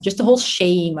Just the whole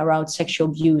shame around sexual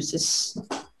abuse is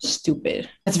stupid.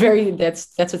 That's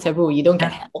a taboo. You don't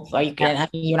get help, or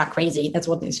you're not crazy. That's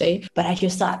what they say. But I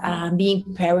just thought I'm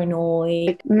being paranoid.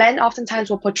 Like, men oftentimes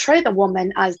will portray the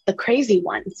woman as the crazy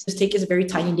ones. Just take his very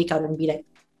tiny dick out and be like,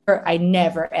 I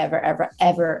never, ever, ever,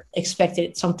 ever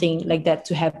expected something like that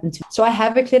to happen to me. So I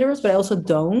have a clitoris, but I also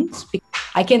don't.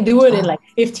 I can do it in like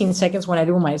 15 seconds when I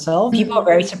do it myself. People are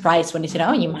very surprised when they say,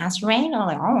 "Oh, you masturbate?" I'm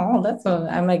like, "Oh,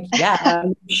 I'm like, yeah,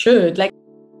 you should." Like,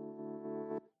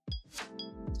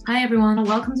 hi everyone,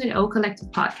 welcome to the O Collective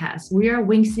podcast. We are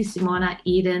Winksy, Simona,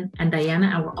 Eden, and Diana,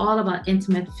 and we're all about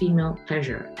intimate female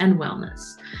pleasure and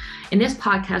wellness. In this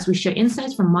podcast, we share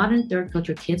insights from modern third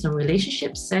culture kids on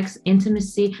relationships, sex,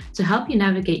 intimacy to help you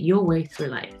navigate your way through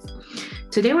life.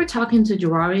 Today, we're talking to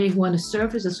Jewaria, who on the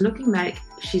surface is looking like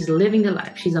she's living the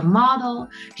life. She's a model,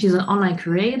 she's an online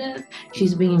creative,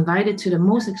 she's being invited to the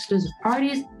most exclusive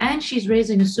parties, and she's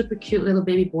raising a super cute little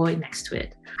baby boy next to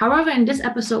it. However, in this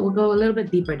episode, we'll go a little bit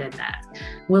deeper than that.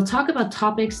 We'll talk about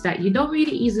topics that you don't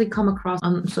really easily come across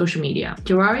on social media.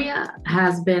 Jewaria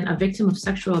has been a victim of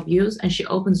sexual abuse, and she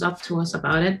opens up to us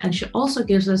about it, and she also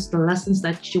gives us the lessons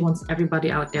that she wants everybody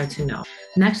out there to know.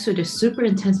 Next to this super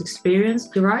intense experience,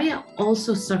 Jewaria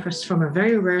also suffers from a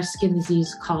very rare skin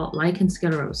disease called Lichen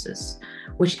Sclerosus,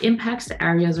 which impacts the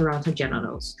areas around her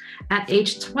genitals. At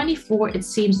age 24, it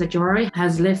seems that Jewaria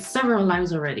has lived several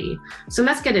lives already. So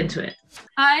let's get into it.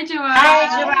 Hi, Jewaria.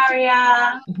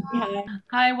 Hi, Jewaria.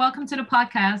 Hi, welcome to the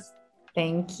podcast.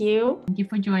 Thank you. Thank you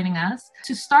for joining us.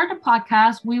 To start the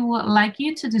podcast, we would like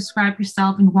you to describe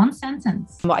yourself in one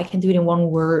sentence. Well, I can do it in one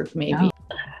word, maybe.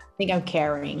 Oh. I think I'm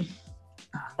caring.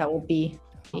 That will be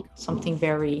something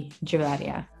very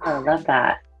Jewaria. I love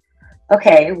that.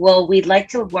 Okay, well, we'd like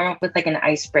to warm up with like an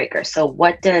icebreaker. So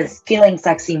what does feeling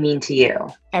sexy mean to you?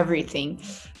 Everything.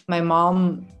 My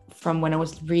mom, from when I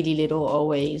was really little,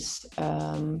 always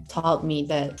taught me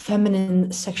that feminine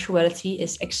sexuality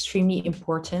is extremely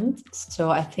important. So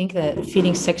I think that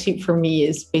feeling sexy for me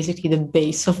is basically the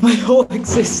base of my whole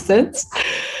existence.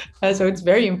 So it's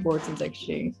very important,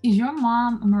 actually. Is your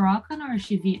mom Moroccan or is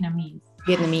she Vietnamese?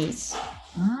 Vietnamese.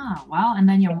 Ah, wow. And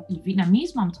then your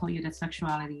Vietnamese mom told you that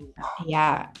sexuality.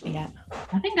 Yeah.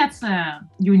 I think that's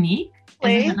unique.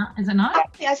 Is it not?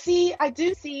 I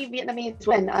do see Vietnamese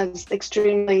women as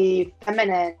extremely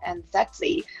feminine and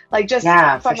sexy. Like just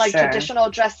from like traditional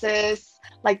dresses,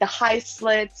 like the high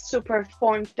slits, super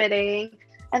form-fitting.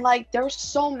 And like there's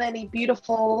so many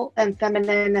beautiful and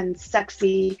feminine and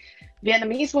sexy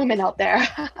Vietnamese women out there.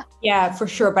 Yeah, for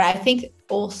sure. But I think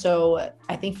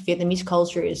Vietnamese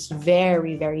culture is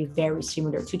very, very, very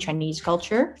similar to Chinese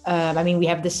culture. We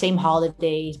have the same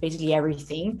holidays, basically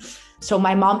everything. So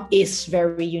my mom is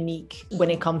very unique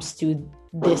when it comes to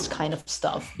this kind of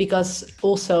stuff, because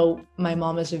also my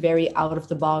mom is a very out of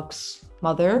the box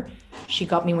mother. She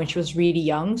got me when she was really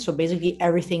young. So basically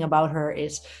everything about her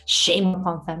is shame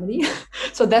upon family.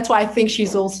 So that's why I think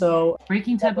she's also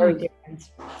breaking taboo.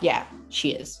 Yeah,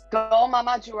 she is. Go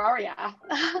Mama Jewaria.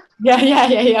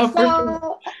 Yeah.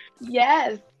 So,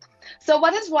 yes. So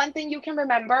what is one thing you can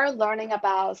remember learning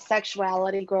about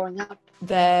sexuality growing up?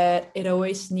 That it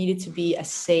always needed to be a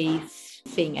safe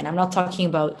thing. And I'm not talking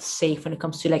about safe when it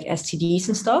comes to like STDs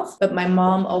and stuff, but my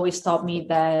mom always taught me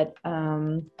that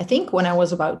I think when I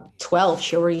was about 12,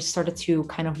 she already started to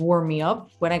kind of warm me up.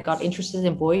 When I got interested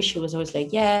in boys, she was always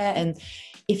like, yeah, and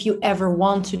if you ever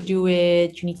want to do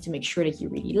it, you need to make sure that you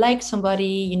really like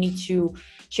somebody.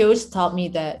 She always taught me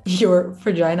that your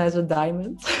vagina is a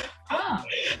diamond. Oh.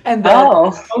 And that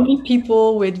only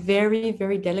people with very,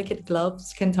 very delicate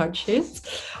gloves can touch it.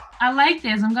 I like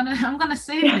this. I'm gonna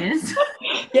say this.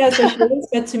 Yeah, so she always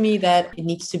said to me that it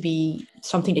needs to be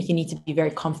something that you need to be very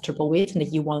comfortable with and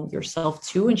that you want yourself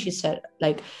to. And she said,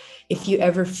 like, if you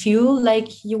ever feel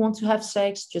like you want to have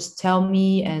sex, just tell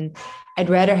me, and I'd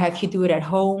rather have you do it at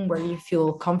home where you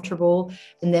feel comfortable,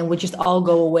 and then we'll just all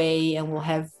go away and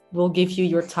we'll give you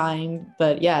your time.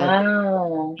 But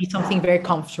be something very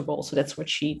comfortable. So that's what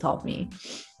she taught me.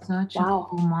 Such a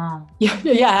cool mom. Yeah,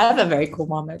 I have a very cool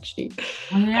mom, actually.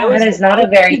 Yeah. That is not a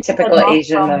very typical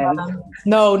Asian mom.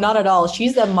 No, not at all.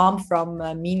 She's the mom from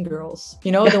Mean Girls.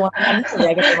 You know, the one.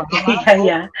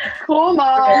 Yeah. Cool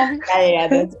mom. Yeah,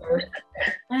 that's her.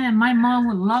 Man, my mom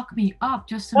would lock me up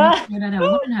just to make sure that I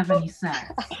wouldn't have any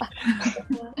sex.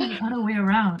 Other way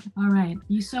around. All right.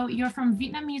 You're from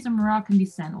Vietnamese and Moroccan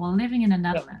descent while living in the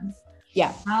Netherlands.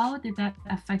 Yeah. How did that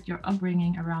affect your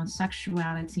upbringing around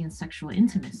sexuality and sexual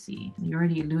intimacy? You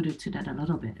already alluded to that a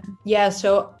little bit. Yeah,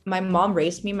 so my mom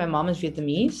raised me. My mom is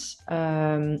Vietnamese.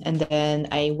 And then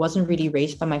I wasn't really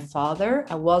raised by my father.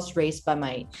 I was raised by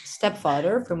my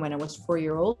stepfather from when I was 4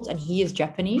 years old, and he is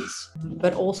Japanese,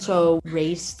 but also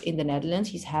raised in the Netherlands.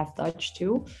 He's half Dutch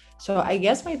too. So I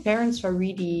guess my parents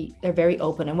they're very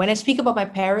open. And when I speak about my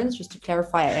parents, just to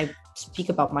clarify, I speak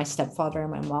about my stepfather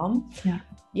and my mom.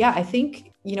 Yeah, I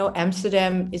think,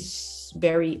 Amsterdam is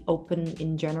very open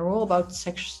in general about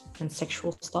sex and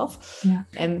sexual stuff. Yeah.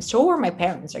 And so were my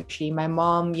parents, actually. My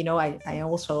mom, I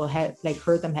also had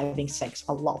heard them having sex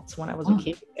a lot when I was a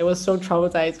kid. It was so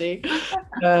traumatizing.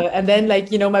 And then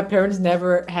my parents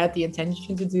never had the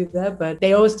intention to do that, but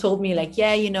they always told me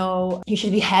you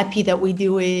should be happy that we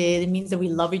do it. It means that we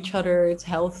love each other. It's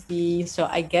healthy. So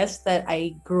I guess that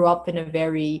I grew up in a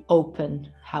very open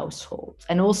household,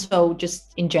 and also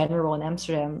just in general in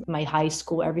Amsterdam, my high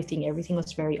school, everything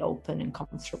was very open and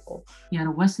comfortable. Yeah,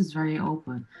 the West is very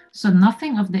open, so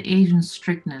nothing of the Asian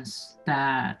strictness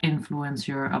that influenced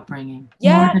your upbringing.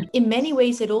 Yeah, in many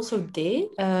ways it also did.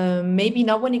 Maybe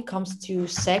not when it comes to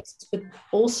sex, but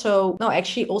also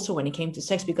when it came to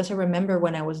sex, because I remember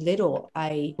when I was little,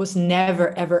 I was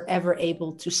never ever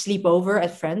able to sleep over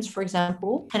at friends, for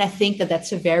example, and I think that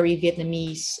that's a very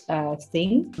Vietnamese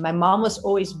thing. My mom was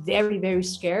always very, very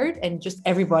scared, and just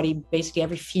everybody, basically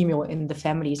every female in the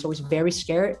family is always very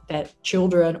scared that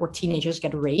children or teenagers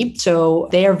get raped. So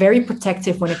they are very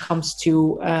protective when it comes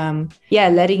to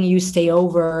letting you stay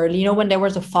over. When there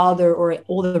was a father or an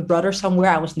older brother somewhere,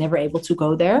 I was never able to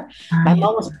go there. My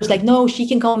mom was like, no, she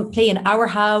can come play in our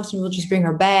house and we'll just bring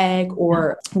her back,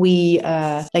 or we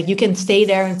you can stay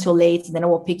there until late and then I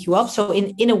will pick you up. So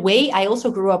in a way, I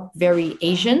also grew up very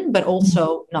Asian, but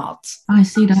also not. I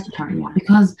see that part,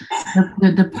 because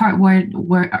the part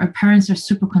where our parents are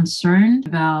super concerned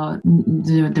about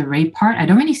the rape part, I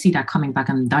don't really see that coming back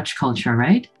in Dutch culture,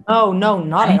 right? Oh no,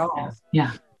 not at all.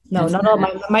 Yeah. No, not at all.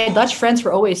 My Dutch friends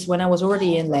were always, when I was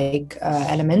already in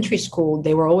elementary school,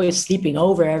 they were always sleeping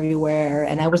over everywhere,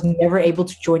 and I was never able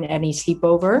to join any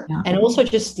sleepover. Yeah. And also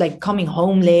just coming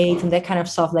home late and that kind of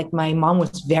stuff. My mom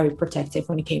was very protective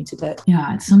when it came to that.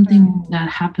 Yeah, it's something that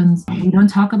happens. We don't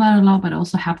talk about it a lot, but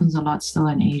also happens a lot still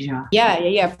in Asia.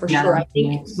 Yeah, for sure. I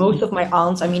think most of my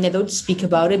aunts, I don't speak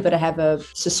about it, but I have a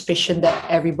suspicion that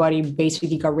everybody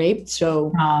basically got raped.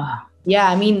 So.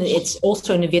 Yeah, it's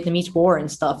also in the Vietnamese War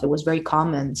and stuff. It was very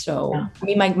common. So,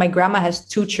 my grandma has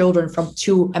 2 children from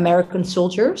 2 American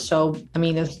soldiers. So,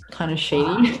 it's kind of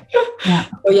shady. Yeah.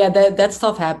 So, yeah, that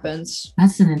stuff happens.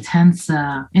 That's an intense,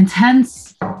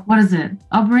 what is it?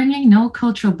 Upbringing? No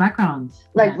cultural background.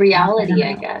 Reality,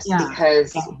 I guess,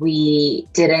 because we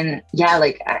didn't,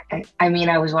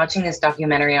 I was watching this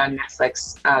documentary on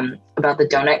Netflix about the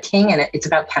Donut King, and it's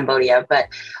about Cambodia, but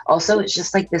also it's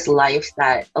just this life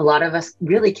that a lot of us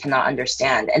really cannot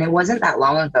understand. And it wasn't that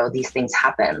long ago these things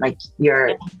happened.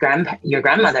 Your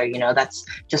grandmother, that's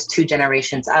just 2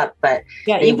 generations up, but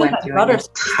they went through an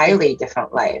entirely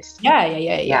different life.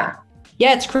 Yeah.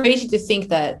 Yeah, it's crazy to think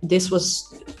that this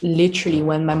was literally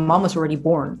when my mom was already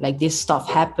born. This stuff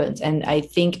happened. And I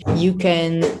think you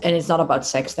can, and it's not about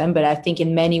sex then, but I think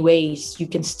in many ways you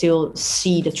can still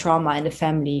see the trauma in the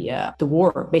family, the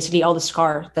war, basically all the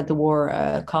scars that the war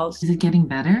caused. Is it getting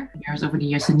better over the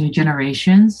years, the new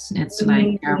generations? It's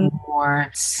they're more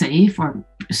safe or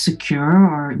secure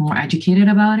or more educated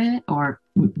about it, or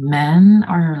men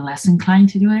are less inclined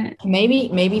to do it?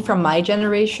 Maybe from my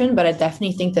generation, but I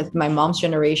definitely think that my mom's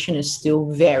generation is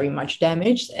still very much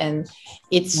damaged, and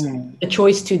it's a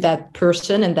choice to that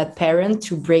person and that parent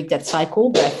to break that cycle.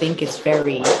 But I think it's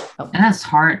very and that's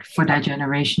hard for that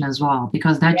generation as well,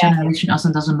 because that generation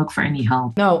also doesn't look for any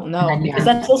help. No, because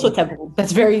that's also taboo.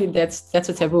 That's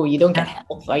a taboo. You don't get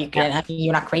help, or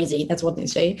you're not crazy. That's what they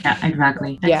say. Yeah,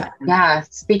 exactly. Yeah.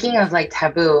 Speaking of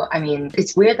taboo,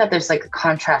 it's weird that there's a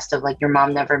contrast of your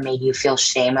mom never made you feel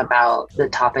shame about the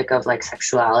topic of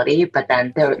sexuality, but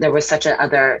then there was such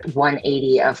another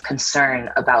 180 of concern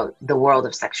about the world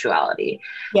of sexuality.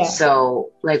 Yeah.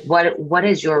 So what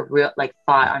is your real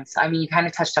thought on, you kind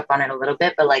of touched up on it a little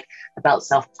bit, but about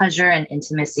self-pleasure and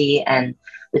intimacy and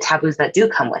the taboos that do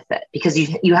come with it, because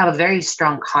you have a very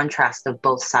strong contrast of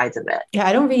both sides of it. Yeah,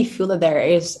 I don't really feel that there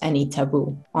is any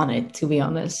taboo on it, to be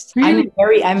honest. Really?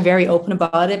 I'm very open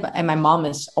about it, and my mom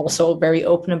is also very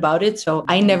open about it. So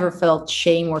I never felt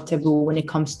shame or taboo when it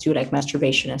comes to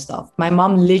masturbation and stuff. My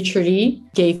mom literally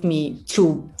gave me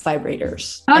 2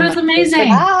 vibrators. Oh, that's amazing.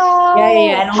 Wow.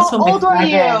 Yeah. And also how old were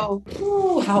you?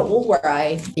 Ooh, how old were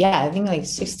I? Yeah, I think like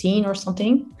 16 or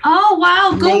something. Oh,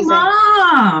 wow. Go Amazing.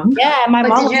 Mom. Yeah, my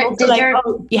mom was did also like,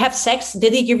 oh, you have sex?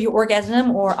 Did he give you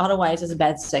orgasm or otherwise it's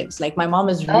bad sex? Like my mom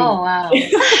is really... Oh, wow.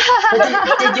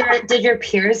 But did your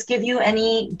peers give you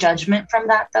any judgment from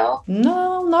that though?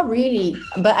 No, not really.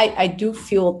 But I do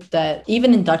feel that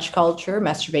even in Dutch culture,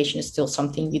 masturbation is still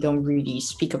something you don't really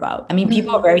speak about. I mean,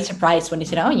 people are very surprised when they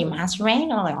say, oh, you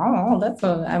masturbate? I'm like, oh, that's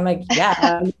I'm like,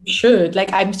 yeah, you should.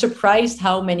 Like, I'm surprised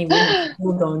how many women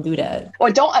still don't do that.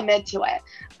 Or don't admit to it.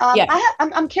 Yeah.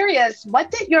 I'm curious, what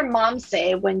did your mom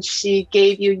say when she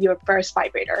gave you your first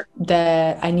vibrator?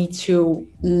 That I need to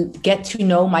get to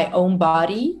know my own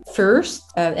body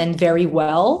first and very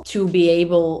well to be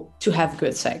able to have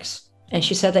good sex. And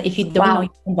she said that if you don't know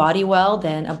your own body well,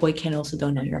 then a boy can also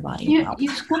don't know your body well.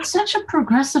 You've got such a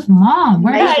progressive mom.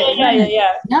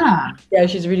 Yeah,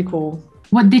 she's really cool.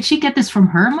 What, did she get this from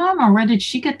her mom or where did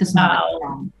she get this knowledge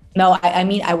from? No, I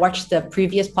mean, I watched the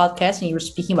previous podcast and you were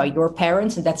speaking about your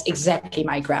parents, and that's exactly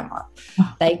my grandma.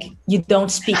 Like, you don't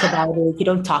speak about it, you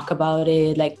don't talk about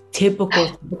it, like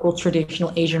typical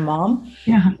traditional Asian mom.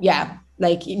 Yeah.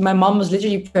 Like, my mom was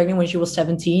literally pregnant when she was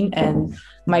 17, and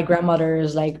my grandmother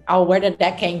is like, oh, where did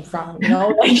that came from? You know,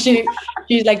 like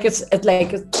she's like, it's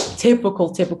like a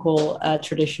typical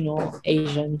traditional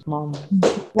Asian mom.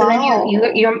 Wow.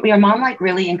 Then your mom like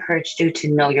really encouraged you to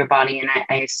know your body, and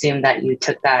I assume that you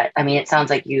took that. I mean, it sounds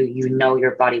like you know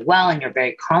your body well and you're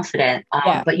very confident.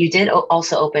 But you did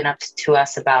also open up to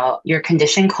us about your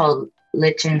condition called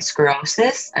Lichen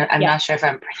Sclerosus. I'm not sure if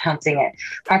I'm pronouncing it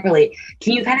properly.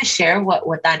 Can you kind of share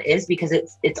what that is? Because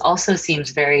it also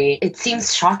seems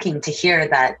shocking to hear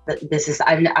that this is.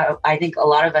 I think a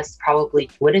lot of us probably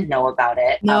wouldn't know about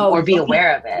it or be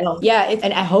aware of it. No. Yeah,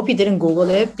 and I hope you didn't Google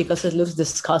it because it looks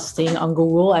disgusting on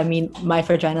Google. I mean, my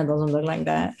vagina doesn't look like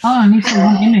that. Oh, and it's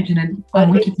one image, and then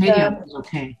on Wikipedia it's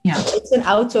okay. Yeah, it's an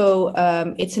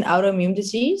autoimmune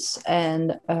disease,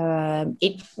 and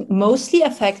it mostly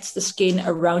affects the skin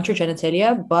around your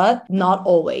genitalia, but not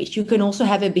always. You can also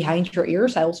have it behind your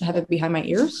ears. I also have it behind my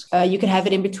ears. You can have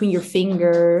it in between your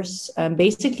fingers.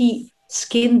 Basically,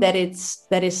 skin that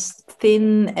is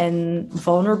thin and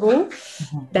vulnerable,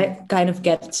 that kind of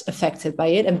gets affected by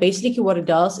it. And basically what it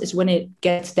does is when it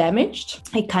gets damaged,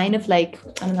 it kind of like,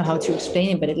 I don't know how to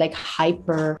explain it, but it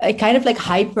hyper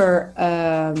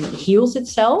heals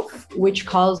itself, which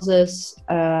causes,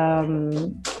 I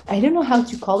don't know how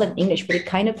to call it in English, but it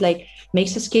kind of like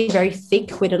makes the skin very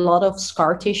thick with a lot of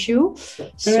scar tissue.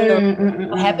 So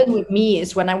what happened with me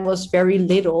is when I was very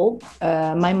little,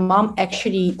 my mom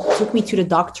actually took me to the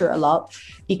doctor a lot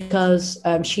because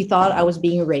she thought I was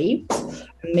being raped,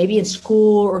 maybe in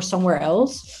school or somewhere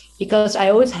else. Because I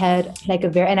always had like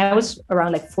and I was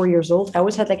around like 4 years old, I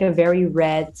always had like a very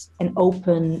red and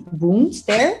open wound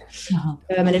there.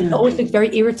 And it always looked very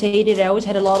irritated. I always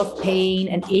had a lot of pain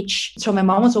and itch. So my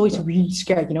mom was always really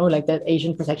scared, you know, like that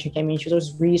Asian protection came in. She was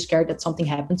always really scared that something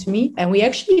happened to me. And we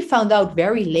actually found out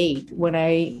very late when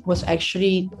I was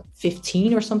actually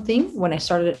 15 or something, when I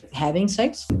started having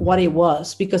sex, what it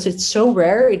was, because it's so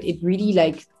rare. It really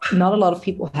like, not a lot of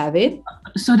people have it.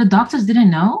 So the doctors didn't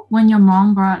know when your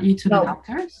mom brought you to the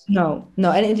doctors? No.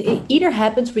 And it either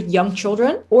happens with young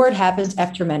children or it happens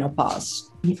after menopause.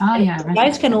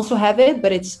 Guys can also have it,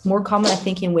 but it's more common, I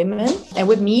think, in women. And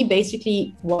with me,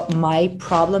 basically, what my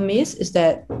problem is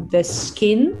that the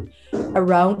skin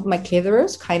around my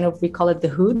clitoris, kind of, we call it the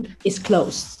hood, is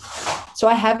closed. So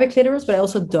I have a clitoris, but I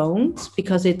also don't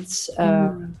because it's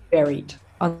buried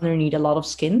underneath a lot of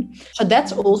skin. So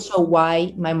that's also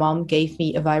why my mom gave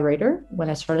me a vibrator when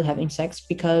I started having sex,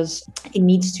 because it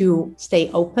needs to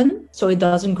stay open so it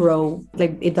doesn't grow,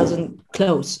 like it doesn't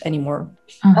close anymore.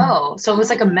 Oh, so it was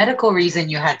like a medical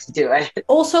reason you had to do it.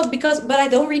 Also but I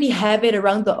don't really have it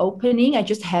around the opening. I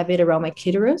just have it around my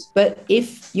clitoris. But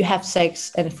if you have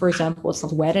sex and, for example, it's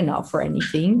not wet enough or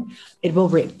anything, it will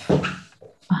rip.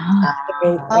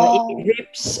 It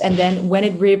rips, and then when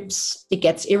it rips, it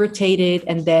gets irritated,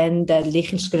 and then the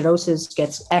Lichen Sclerosus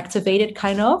gets activated,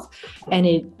 kind of, and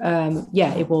it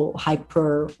will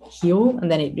hyper heal, and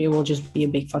then it will just be a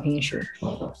big fucking issue.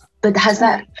 But has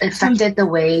that affected the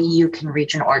way you can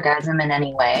reach an orgasm in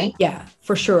any way? Yeah,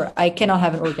 for sure. I cannot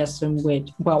have an orgasm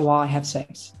while I have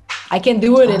sex. I can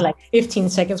do it in like 15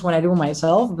 seconds when I do it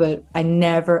myself, but I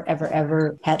never, ever,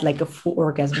 ever had like a full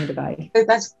orgasm with a guy.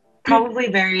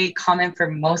 probably very common for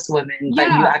most women, but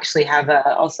you actually have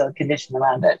also a condition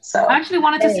around it. So I actually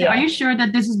wanted to say, are you sure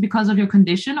that this is because of your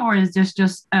condition, or is this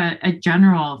just a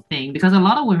general thing? Because a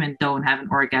lot of women don't have an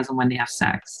orgasm when they have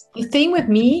sex. The thing with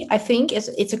me, I think, is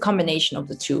it's a combination of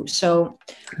the two. So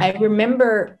I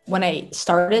remember when I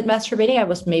started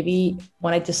masturbating,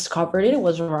 when I discovered it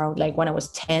was around like when I was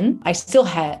 10. I still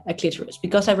had a clitoris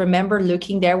because I remember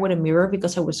looking there with a mirror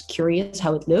because I was curious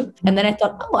how it looked. And then I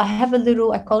thought, oh, I have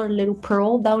I call it a little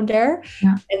pearl down there.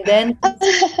 Yeah. And then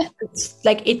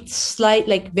it's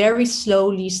like very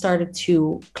slowly started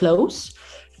to close.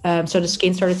 So the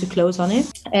skin started to close on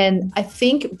it. And I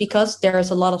think because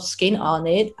there's a lot of skin on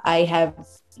it, I have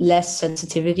less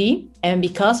sensitivity. And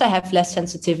because I have less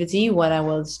sensitivity when I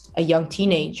was a young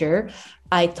teenager,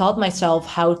 I taught myself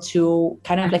how to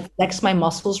kind of like flex my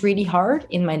muscles really hard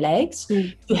in my legs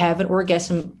to have an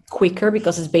orgasm quicker,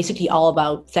 because it's basically all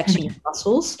about flexing your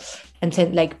muscles and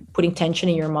like putting tension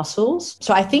in your muscles.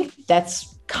 So I think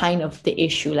that's kind of the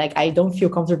issue. Like, I don't feel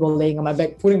comfortable laying on my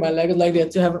back, putting my leg like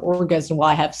that to have an orgasm while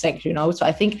I have sex, So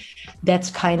I think that's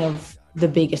kind of the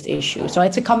biggest issue. So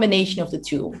it's a combination of the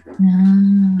two.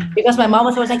 Because my mom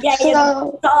was always like, you have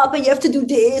to stop and you have to do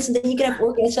this and then you can have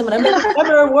orgasm. And I'm like, it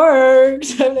never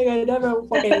works. I'm like, I never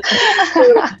fucking.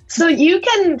 So you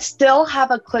can still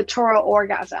have a clitoral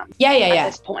orgasm. At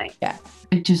this point. Yeah.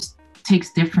 It just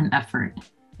takes different effort.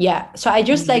 Yeah. So I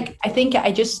just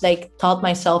I just taught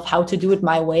myself how to do it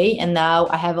my way. And now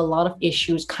I have a lot of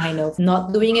issues kind of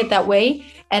not doing it that way.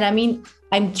 And I mean,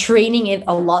 I'm training it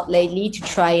a lot lately to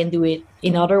try and do it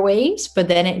in other ways, but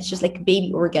then it's just like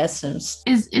baby orgasms.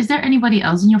 Is there anybody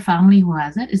else in your family who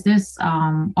has it? Is this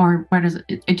or where does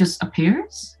it just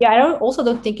appears? Yeah, I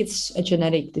don't think it's a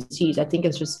genetic disease. I think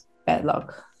it's just bad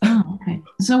luck. Oh, okay.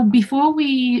 So before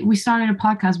we started a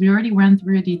podcast, we already went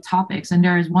through the topics, and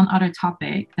there is one other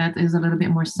topic that is a little bit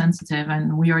more sensitive,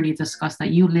 and we already discussed that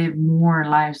you live more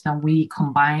lives than we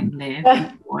combined live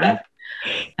before.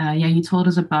 You told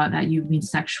us about that you've been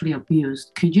sexually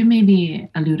abused. Could you maybe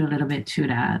allude a little bit to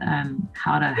that and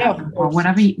how that happened, or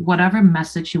whatever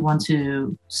message you want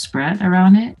to spread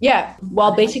around it? Yeah.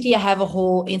 Well, basically, I have a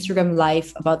whole Instagram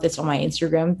live about this on my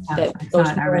Instagram that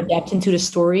goes more in depth into the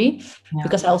story,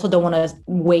 because I also don't want to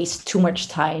waste too much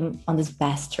time on this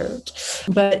bastard.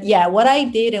 But yeah, what I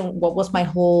did and what was my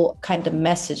whole kind of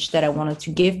message that I wanted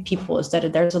to give people is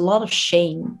that there's a lot of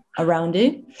shame around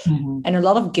it and a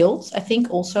lot of guilt, I think,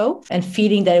 also, and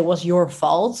feeling that it was your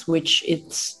fault, which it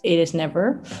is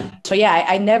never. So yeah,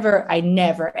 I never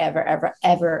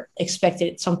ever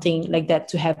expected something like that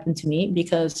to happen to me,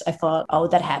 because I thought, oh,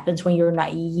 that happens when you're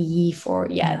naive or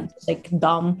like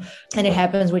dumb, and it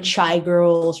happens with shy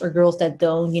girls or girls that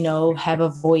don't have a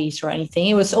voice or anything.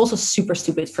 It was also super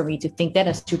stupid for me to think that,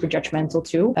 and super judgmental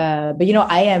too, but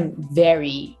I am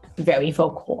very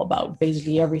vocal about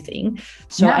basically everything.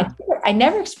 So I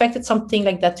never expected something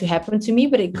like that to happen to me,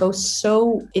 but it goes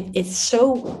it's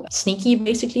so sneaky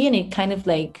basically, and it kind of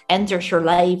like enters your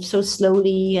life so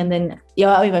slowly, and then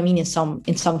I mean in some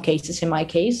cases, in my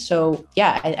case. So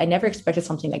yeah, I never expected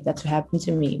something like that to happen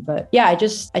to me. But yeah, I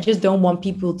just don't want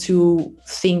people to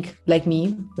think like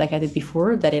me, like I did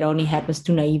before, that it only happens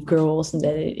to naive girls, and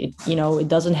that it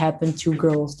doesn't happen to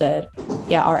girls that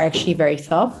are actually very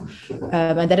tough,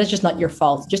 and that is just not your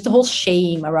fault. Just the whole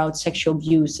shame around sexual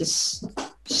abuse is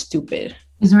stupid.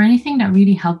 Is there anything that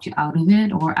really helped you out of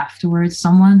it, or afterwards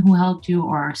someone who helped you,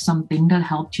 or something that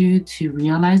helped you to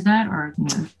realize that, or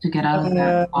to get out of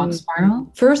that thought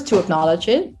spiral? First, to acknowledge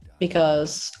it,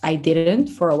 because I didn't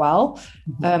for a while.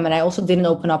 And I also didn't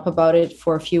open up about it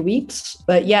for a few weeks.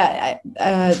 But yeah,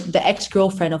 the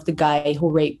ex-girlfriend of the guy who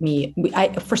raped me,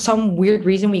 for some weird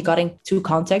reason, we got into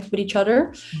contact with each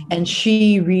other. And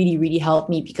she really, really helped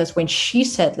me, because when she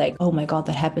said like, oh my God,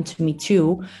 that happened to me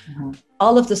too,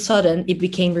 all of a sudden it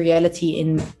became reality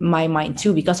in my mind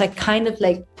too, because I kind of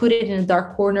like put it in a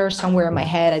dark corner somewhere in my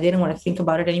head. I didn't want to think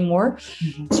about it anymore.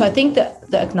 So I think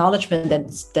that the acknowledgement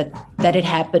that it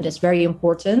happened is very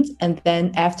important. And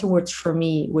then afterwards for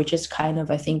me, which is kind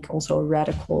of, I think also a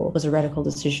radical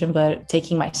decision, but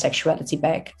taking my sexuality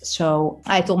back. So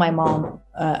I told my mom,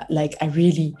 like, I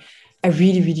really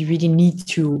need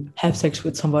to have sex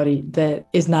with somebody that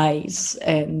is nice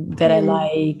and that I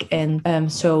like.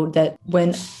 And so that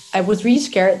when I was really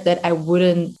scared that I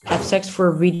wouldn't have sex for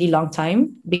a really long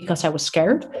time because I was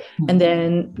scared. And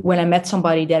then when I met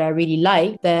somebody that I really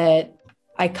liked, that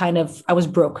I was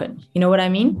broken. You know what I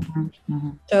mean?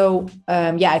 So,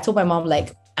 I told my mom,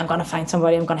 like, I'm going to find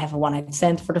somebody, I'm going to have a one-night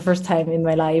stand for the first time in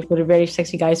my life with a very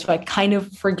sexy guy. So I kind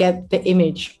of forget the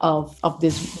image of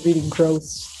this really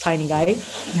gross, tiny guy.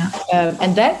 Yeah.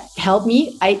 And that helped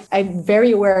me. I'm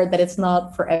very aware that it's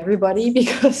not for everybody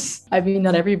because, I mean,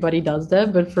 not everybody does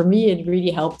that. But for me, it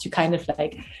really helped to kind of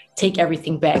like take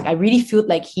everything back. I really feel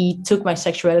like he took my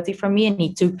sexuality from me, and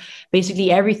he took basically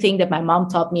everything that my mom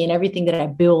taught me and everything that I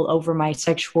built over my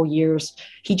sexual years.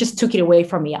 He just took it away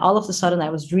from me. All of a sudden, I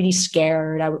was really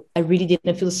scared. I really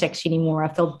didn't feel sexy anymore. I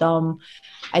felt dumb.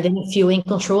 I didn't feel in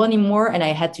control anymore, and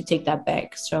I had to take that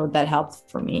back. So that helped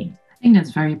for me. I think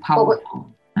that's very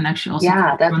powerful. And actually also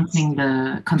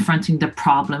confronting the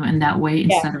problem in that way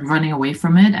instead of running away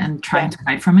from it and trying to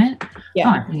hide from it. Yeah.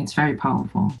 I think it's very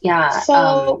powerful. Yeah.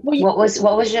 So what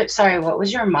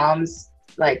was your mom's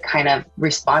like kind of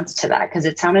response to that? Because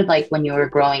it sounded like when you were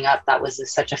growing up, that was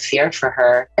such a fear for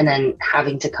her. And then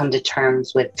having to come to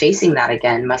terms with facing that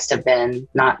again must have been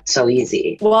not so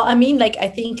easy. Well, I mean, like, I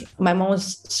think my mom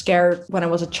was scared when I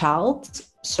was a child.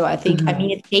 So I think, I mean,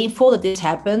 it's painful that this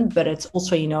happened, but it's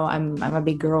also, you know, I'm a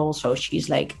big girl. So she's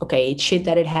like, okay, it's shit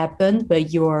that it happened,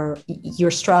 but you're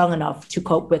strong enough to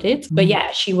cope with it. But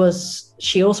yeah, she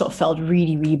also felt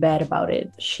really, really bad about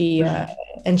it.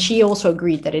 And she also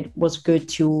agreed that it was good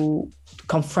to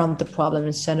confront the problem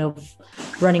instead of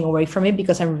running away from it,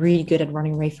 because I'm really good at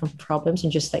running away from problems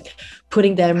and just like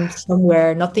putting them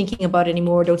somewhere, not thinking about it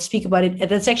anymore, don't speak about it.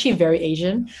 And that's actually very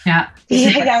Asian. Yeah.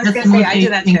 I was going to say, I do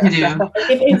that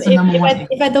too.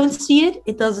 If I don't see it,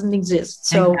 it doesn't exist.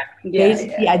 So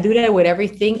basically, I do that with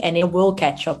everything, and it will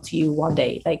catch up to you one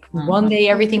day. Like one day,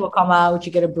 everything will come out,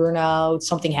 you get a burnout,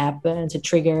 something happens, it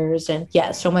triggers. And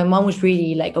yeah, so my mom was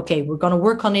really like, okay, we're going to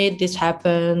work on it. This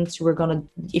happened. So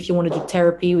if you want to do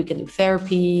therapy, we can do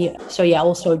therapy. So yeah,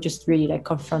 also just really like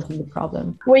confronting the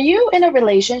problem. Were you in a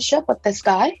relationship with this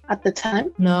guy at the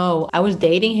time? No, I was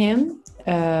dating him.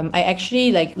 I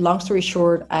actually, like, long story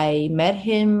short, I met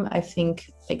him, I think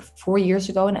like 4 years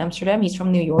ago in Amsterdam. He's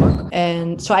from New York.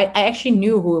 And so I actually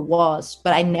knew who it was,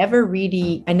 but I never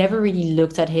really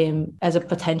looked at him as a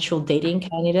potential dating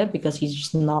candidate because he's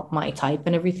just not my type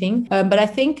and everything. But I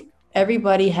think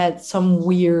everybody had some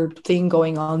weird thing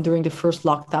going on during the first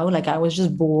lockdown. Like, I was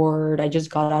just bored. I just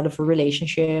got out of a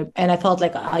relationship. And I thought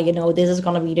like, this is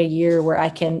going to be the year where I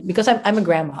can, because I'm a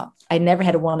grandma. I never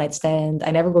had a one-night stand.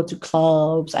 I never go to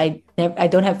clubs. I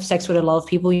don't have sex with a lot of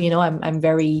people. You know, I'm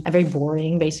very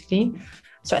boring, basically.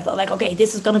 So I thought like, okay,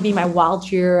 this is going to be my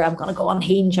wild year. I'm going to go on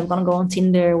Hinge. I'm going to go on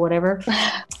Tinder, whatever.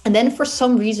 And then for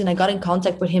some reason, I got in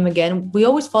contact with him again. We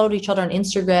always followed each other on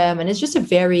Instagram. And it's just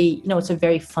it's a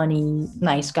very funny,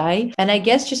 nice guy. And I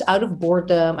guess just out of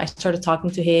boredom, I started talking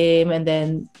to him. And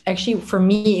then actually for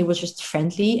me, it was just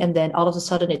friendly. And then all of a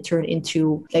sudden it turned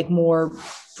into like more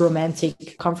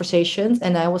romantic conversations,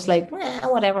 and I was like,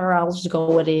 whatever, I'll just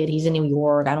go with it. He's in New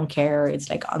York, I don't care, it's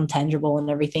like untangible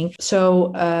and everything.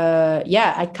 So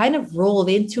I kind of rolled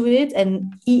into it,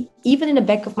 and even in the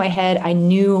back of my head, I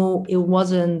knew it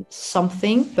wasn't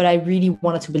something, but I really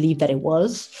wanted to believe that it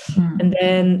was. And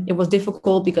then it was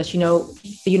difficult because, you know,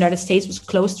 the United States was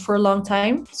closed for a long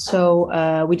time.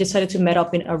 So we decided to meet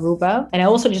up in Aruba, and I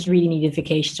also just really needed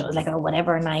vacation. So I was like, oh,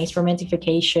 whatever, nice romantic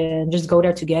vacation, just go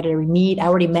there together. We meet. I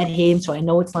already met him, so I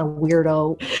know it's not a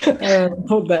weirdo.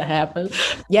 Hope that happened.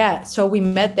 Yeah, so we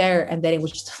met there, and then it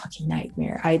was just a fucking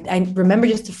nightmare. I remember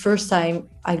just the first time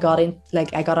I got out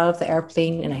of the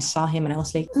airplane and I saw him, and I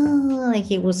was like, like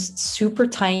he was super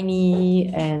tiny,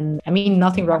 and I mean,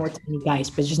 nothing wrong with tiny guys,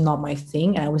 but it's just not my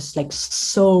thing. And I was like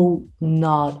so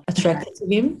not attracted to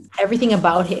him. Everything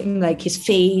about him, like his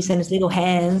face and his little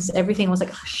hands, everything was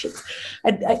like, oh shit.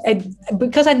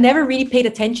 Because I never really paid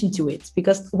attention to it,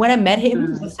 because when I met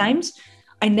him sometimes,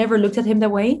 I never looked at him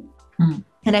that way.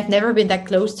 And I've never been that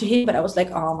close to him, but I was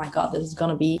like, oh my God, this is going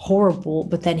to be horrible.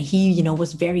 But then he, you know, I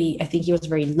think he was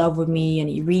very in love with me, and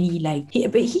he really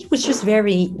but he was just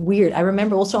very weird. I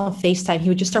remember also on FaceTime, he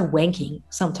would just start wanking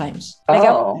sometimes. Like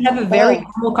I would have a very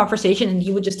normal conversation, and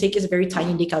he would just take his very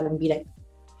tiny dick out and be like,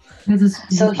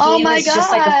 so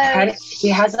just like he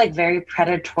has like very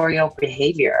predatorial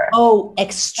behavior. Oh,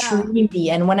 extremely.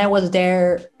 Yeah. And when I was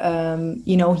there,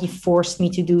 you know, he forced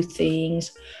me to do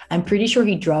things. I'm pretty sure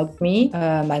he drugged me.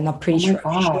 I'm not pretty sure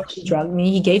he drugged me.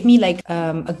 He gave me like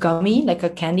a gummy, like a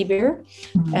candy bear.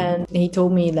 And he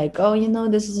told me like, oh, you know,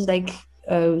 this is like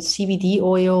CBD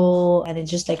oil, and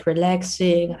it's just like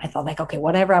relaxing. I thought like, okay,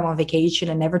 whatever, I'm on vacation.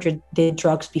 I never did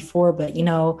drugs before, but you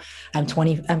know, I'm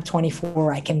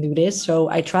 24, I can do this. So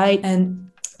I tried.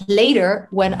 And later,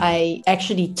 when I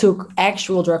actually took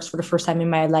actual drugs for the first time in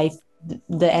my life,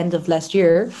 the end of last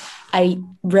year, I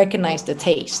recognized the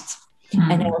taste.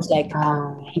 And I was like,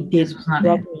 he did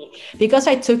drug me, because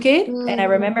I took it. And I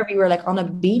remember we were like on a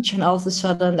beach, and all of a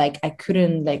sudden, like I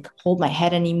couldn't like hold my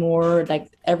head anymore.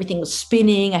 Like everything was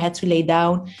spinning. I had to lay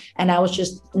down, and I was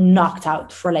just knocked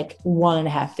out for like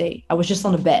 1.5 days. I was just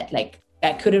on the bed, like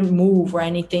I couldn't move or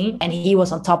anything. And he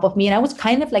was on top of me, and I was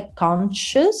kind of like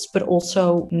conscious, but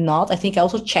also not. I think I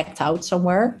also checked out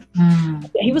somewhere.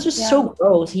 He was just so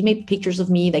gross. He made pictures of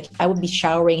me. Like I would be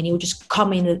showering, and he would just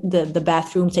come in the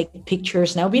bathroom, take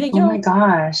pictures. And I would be like, oh my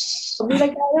gosh. I'd be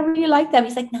like, I don't really like them.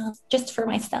 He's like, no, it's just for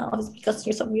myself. It's because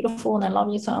you're so beautiful and I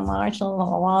love you so much. Blah,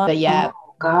 blah, blah. But yeah.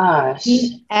 Gosh.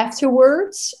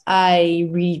 Afterwards, I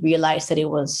really realized that it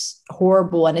was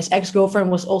horrible. And his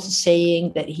ex-girlfriend was also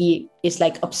saying that he is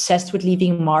like obsessed with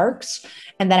leaving marks.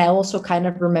 And then I also kind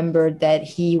of remembered that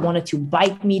he wanted to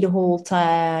bite me the whole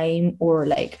time, or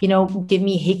like, you know, give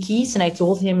me hickeys. And I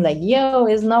told him like, yo,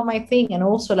 it's not my thing. And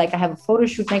also like, I have a photo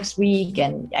shoot next week,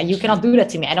 and you cannot do that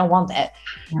to me. I don't want that.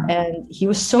 And he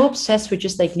was so obsessed with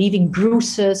just like leaving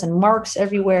bruises and marks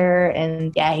everywhere.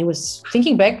 And yeah, he was,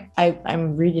 thinking back,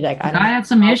 I'm really like, I had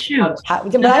some issues. I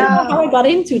don't know how I got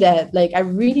into that. Like, I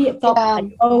really thought,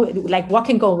 like, oh, like what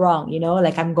can go wrong? You know,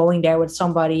 like I'm going there with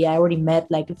somebody I already met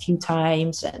like a few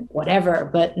times and whatever.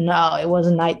 But no, it was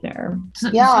a nightmare.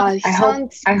 Yeah, it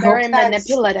sounds very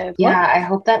manipulative. Yeah, I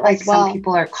hope that like some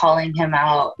people are calling him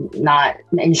out, not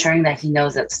ensuring that he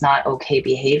knows it's not okay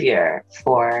behavior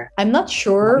for. I'm not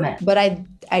sure, but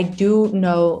I do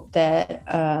know that.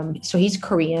 So he's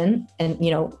Korean, and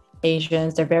you know,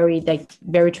 Asians, they're very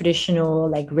traditional,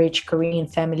 like rich Korean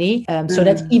family. So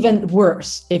that's even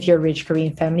worse if you're a rich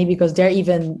Korean family, because they're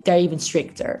even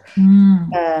stricter.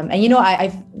 And you know,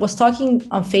 I was talking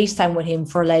on FaceTime with him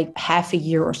for like half a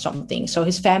year or something. So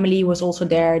his family was also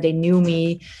there. They knew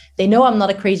me. They know I'm not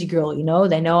a crazy girl, you know.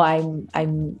 They know I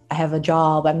have a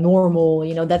job. I'm normal,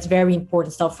 you know. That's very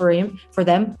important stuff for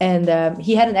them. And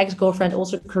he had an ex-girlfriend,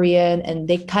 also Korean, and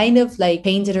they kind of like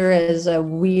painted her as a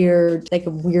weird,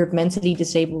 mentally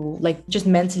disabled, like just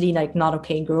mentally like not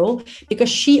okay girl, because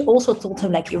she also told him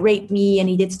like he raped me and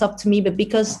he did stuff to me. But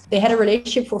because they had a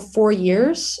relationship for 4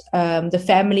 years, the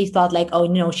family thought like, oh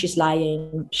no, she's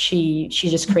lying. She's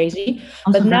just crazy.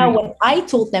 But now when I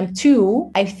told them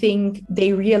too, I think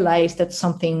they realized that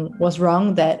something was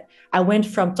wrong, that I went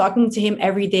from talking to him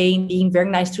every day and being very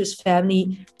nice to his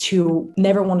family to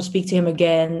never want to speak to him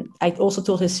again. I also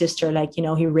told his sister, like, you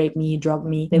know, he raped me, he drugged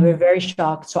me. They were very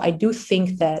shocked. So I do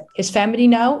think that his family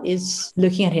now is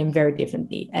looking at him very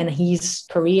differently. And he's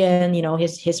Korean, you know,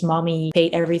 his mommy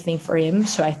paid everything for him.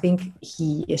 So I think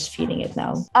he is feeling it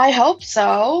now. I hope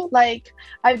so. Like,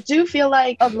 I do feel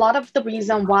like a lot of the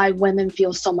reason why women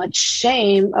feel so much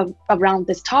shame around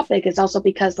this topic is also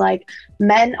because like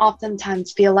men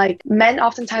oftentimes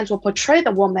will portray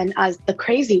the woman as the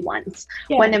crazy ones,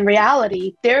 when in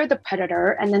reality they're the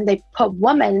predator, and then they put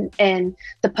women in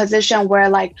the position where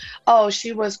like, oh,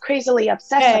 she was crazily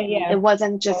obsessed with me. It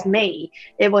wasn't just me,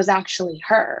 it was actually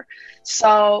her.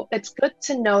 So it's good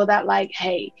to know that like,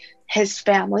 hey, his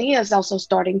family is also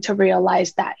starting to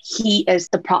realize that he is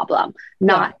the problem,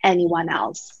 not anyone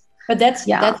else. But that's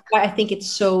why I think it's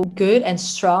so good and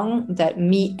strong that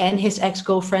me and his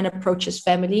ex-girlfriend approached his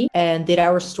family and did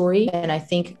our story. And I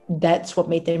think that's what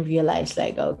made them realize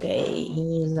like, okay,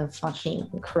 he's a fucking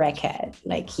crackhead.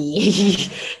 Like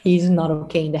he's not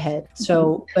okay in the head.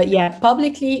 So, but yeah,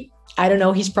 publicly, I don't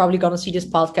know. He's probably going to see this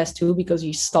podcast too, because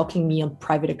he's stalking me on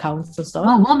private accounts and stuff.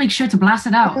 Well, we'll make sure to blast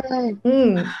it out.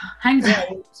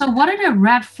 So what are the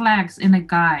red flags in a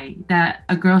guy that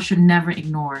a girl should never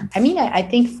ignore? I mean, I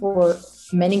think for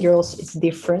many girls, it's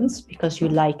different because you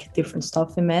like different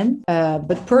stuff in men.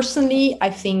 But personally, I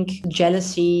think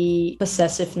jealousy,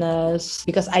 possessiveness,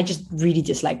 because I just really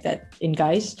dislike that in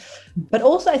guys. But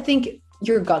also I think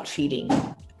your gut feeling.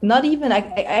 Not even,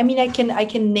 I mean, I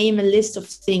can name a list of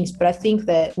things, but I think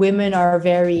that women are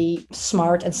very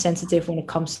smart and sensitive when it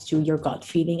comes to your gut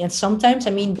feeling. And sometimes,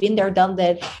 I mean, been there, done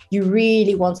that, you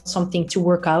really want something to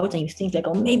work out and you think like,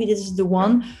 oh, maybe this is the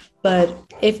one. But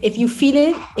if you feel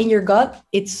it in your gut,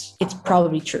 it's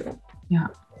probably true. Yeah.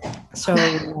 So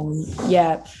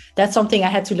that's something I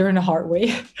had to learn the hard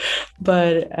way.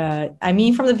 But I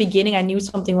mean, from the beginning, I knew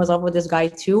something was up with this guy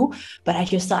too. But I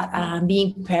just thought I'm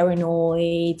being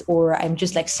paranoid or I'm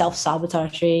just like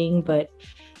self-sabotaging. But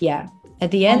yeah,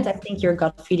 at the end, I think your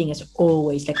gut feeling is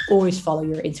always follow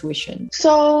your intuition.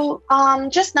 So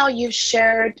just now you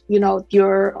shared, you know,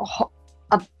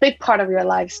 a big part of your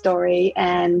life story,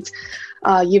 and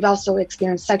you've also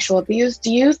experienced sexual abuse.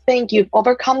 Do you think you've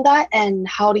overcome that? And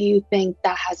how do you think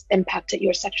that has impacted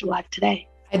your sexual life today?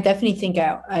 I definitely think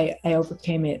I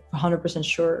overcame it 100%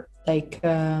 sure. Like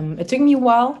it took me a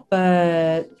while,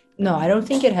 but no, I don't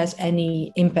think it has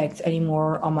any impact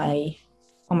anymore on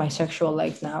my sexual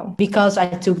life now, because I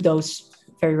took those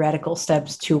very radical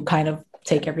steps to kind of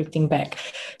take everything back.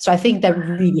 So I think that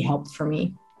really helped for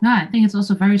me. No, I think it's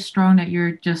also very strong that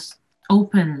you're just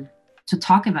open to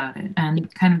talk about it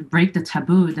and kind of break the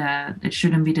taboo that it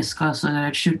shouldn't be discussed, or that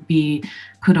it should be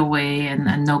put away,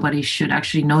 and nobody should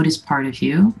actually know this part of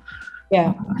you.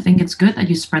 Yeah, I think it's good that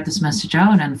you spread this message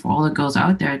out, and for all the girls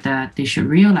out there, that they should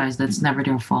realize that it's never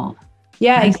their fault.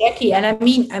 Yeah, right? Exactly. And I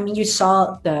mean, you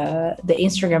saw the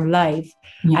Instagram live.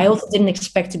 Yeah. I also didn't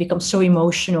expect to become so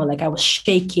emotional. Like I was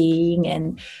shaking,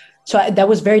 and so that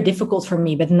was very difficult for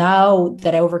me. But now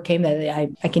that I overcame that,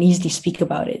 I can easily speak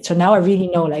about it. So now I really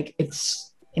know, like,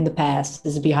 it's in the past,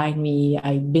 it's behind me.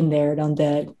 I've been there, done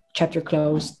that, chapter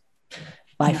closed.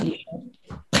 Bye, Felicia.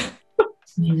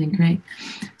 Amazing, great.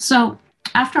 So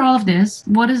after all of this,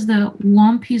 what is the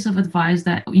one piece of advice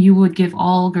that you would give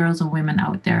all girls and women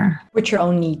out there? Put your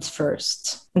own needs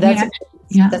first. That's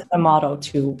my motto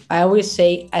too. I always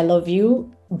say, I love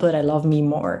you, but I love me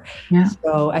more. Yeah.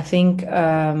 So I think,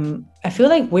 I feel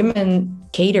like women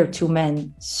cater to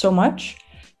men so much.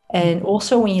 And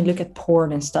also when you look at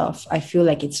porn and stuff, I feel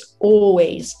like it's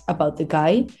always about the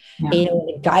guy. Yeah. You know,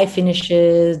 the guy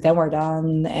finishes, then we're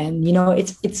done. And, you know,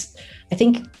 it's, I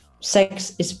think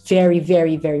sex is very,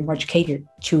 very, very much catered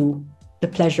to the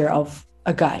pleasure of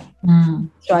a guy.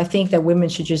 So I think that women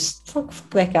should just fuck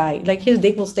that guy. Like, his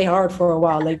dick will stay hard for a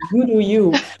while. Like, you do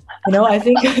you. You know, I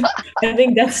think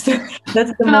that's the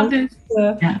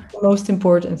most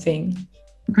important thing.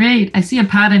 Great. I see a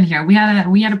pattern here. We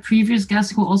had a previous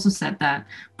guest who also said that.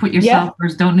 Put yourself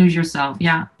first, don't lose yourself.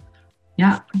 Yeah.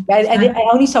 I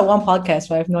only saw one podcast,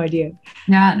 so I have no idea.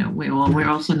 Yeah, no, we're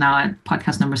also now at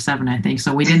podcast number 7, I think.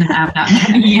 So we didn't have that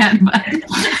many yet, but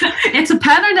it's a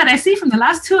pattern that I see from the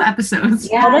last 2 episodes.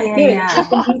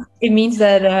 It means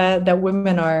that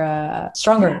women are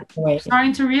stronger in a way.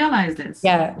 Starting to realize this.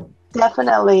 Yeah.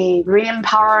 Definitely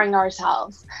re-empowering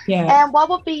ourselves. Yeah. And what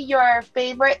would be your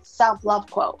favorite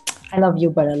self-love quote? I love you,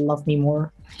 but I love me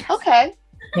more. Okay.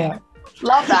 Yeah.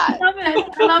 Love that.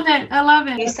 I love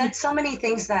it. You said so many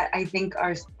things that I think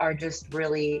are just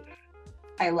really,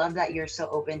 I love that you're so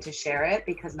open to share it,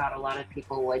 because not a lot of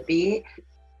people would be.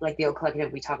 Like the O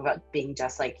Collective, we talk about being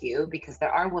just like you, because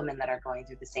there are women that are going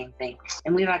through the same thing.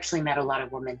 And we've actually met a lot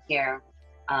of women here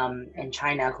in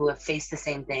China who have faced the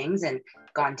same things and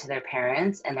gone to their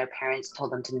parents, and their parents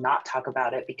told them to not talk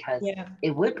about it because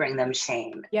it would bring them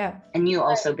shame. Yeah. And you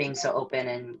also being so open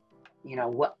and, you know,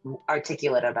 what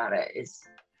articulate about it is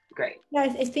great. Yeah,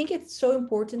 I think it's so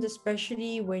important,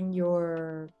 especially when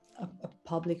you're a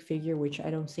public figure, which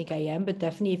I don't think I am, but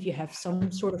definitely if you have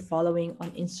some sort of following on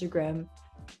Instagram,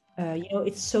 you know,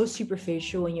 it's so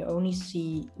superficial and you only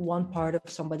see one part of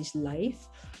somebody's life,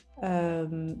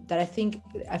 that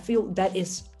I feel that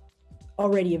is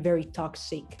already a very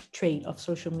toxic trait of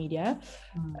social media.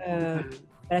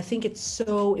 But I think it's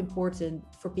so important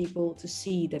for people to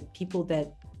see that people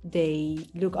that they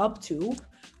look up to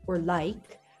or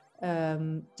like,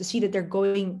 to see that they're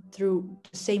going through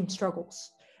the same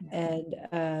struggles, and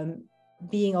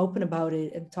being open about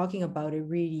it and talking about it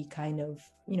really kind of,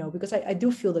 you know, because I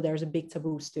do feel that there's a big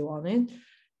taboo still on it,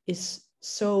 is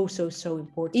so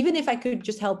important. Even if I could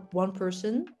just help one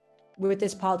person with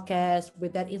this podcast,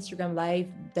 with that Instagram live,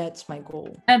 that's my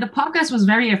goal. And the podcast was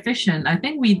very efficient. I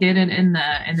think we did it in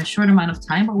a short amount of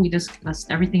time, but we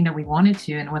discussed everything that we wanted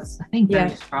to, and it was, I think,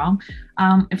 very strong.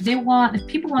 If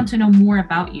people want to know more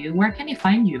about you, where can they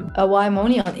find you? Well, I'm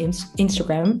only on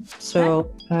Instagram,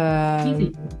 so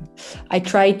I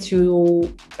try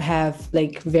to have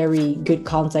like very good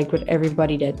contact with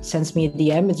everybody that sends me a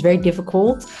DM. It's very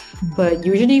difficult, but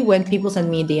usually when people send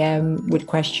me a DM with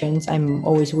questions, I'm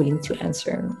always willing to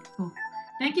answer. Cool.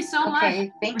 Thank you so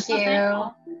much. Thank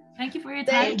you. Thank you for your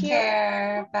time. Take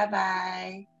care.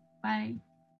 Bye-bye. Bye.